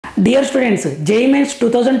Dear students, JEE Mains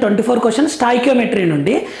 2024 question stoichiometry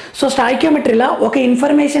నుండి. So స్టాయికియోమెట్రీలో ఒక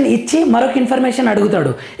information ఇచ్చి మరొక ఇన్ఫర్మేషన్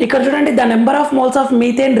అడుగుతాడు. ఇక్కడ చూడండి, the number of moles of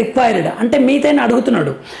methane required అంటే మీథేన్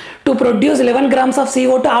అడుగుతున్నాడు to produce 11 grams of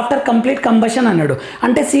CO2 after complete combustion అన్నాడు.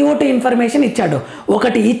 అంటే CO2 ఇన్ఫర్మేషన్ ఇచ్చాడు.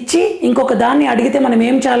 ఒకటి ఇచ్చి ఇంకొక దాన్ని అడిగితే మనం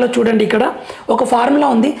ఏం చేయాలో చూడండి. ఇక్కడ ఒక ఫార్ములా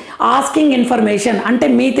ఉంది. ఆస్కింగ్ ఇన్ఫర్మేషన్ అంటే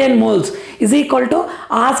methane moles is equal to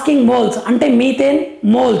asking moles అంటే methane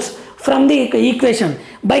moles from the equation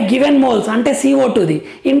by given moles అంటే CO2ది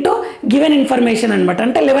ఇంటూ గివెన్ ఇన్ఫర్మేషన్ అనమాట,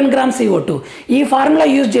 అంటే 11 grams CO2. ఈ ఫార్ములా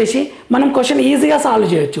యూజ్ చేసి మనం క్వశ్చన్ ఈజీగా సాల్వ్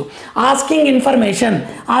చేయొచ్చు. ఆస్కింగ్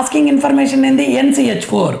ఇన్ఫర్మేషన్ ఏంది?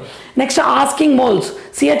 NCH4. Next asking moles,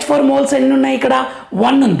 CH4 moles ఎన్ని ఉన్నాయి? ఇక్కడ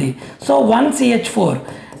 1 ఉంది. So 1 CH4.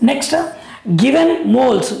 Next given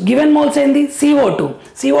moles ఏంది?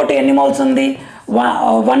 CO2 ఎన్ని మోల్స్ ఉంది?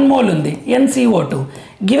 1 మోల్ ఉంది, NCO2.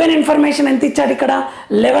 గివెన్ ఇన్ఫర్మేషన్ ఎంత ఇచ్చాడు? ఇక్కడ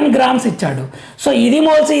 11 grams ఇచ్చాడు. సో ఇది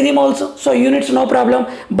moles, so units no problem.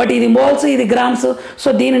 But ఇది మోల్స్, ఇది గ్రామ్స్.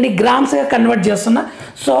 సో దీనిని గ్రామ్స్గా కన్వర్ట్ చేస్తున్నా.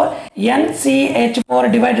 So NCH4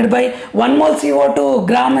 divided by 1 mole CO2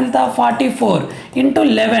 gram ఎంత? 44 ఇంటూ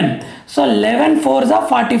 11. So 11 4s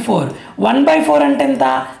 44. 1/4 అంటే ఎంత?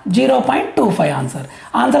 0.25.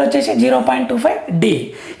 ఆన్సర్ వచ్చేసి 0.25 D.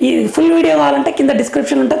 ఈ ఫుల్ వీడియో కావాలంటే కింద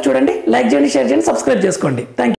డిస్క్రిప్షన్ ఉంటుంది చూడండి. లైక్ చేయండి, షేర్ చేయండి, సబ్స్క్రైబ్ చేసుకోండి. Thank you.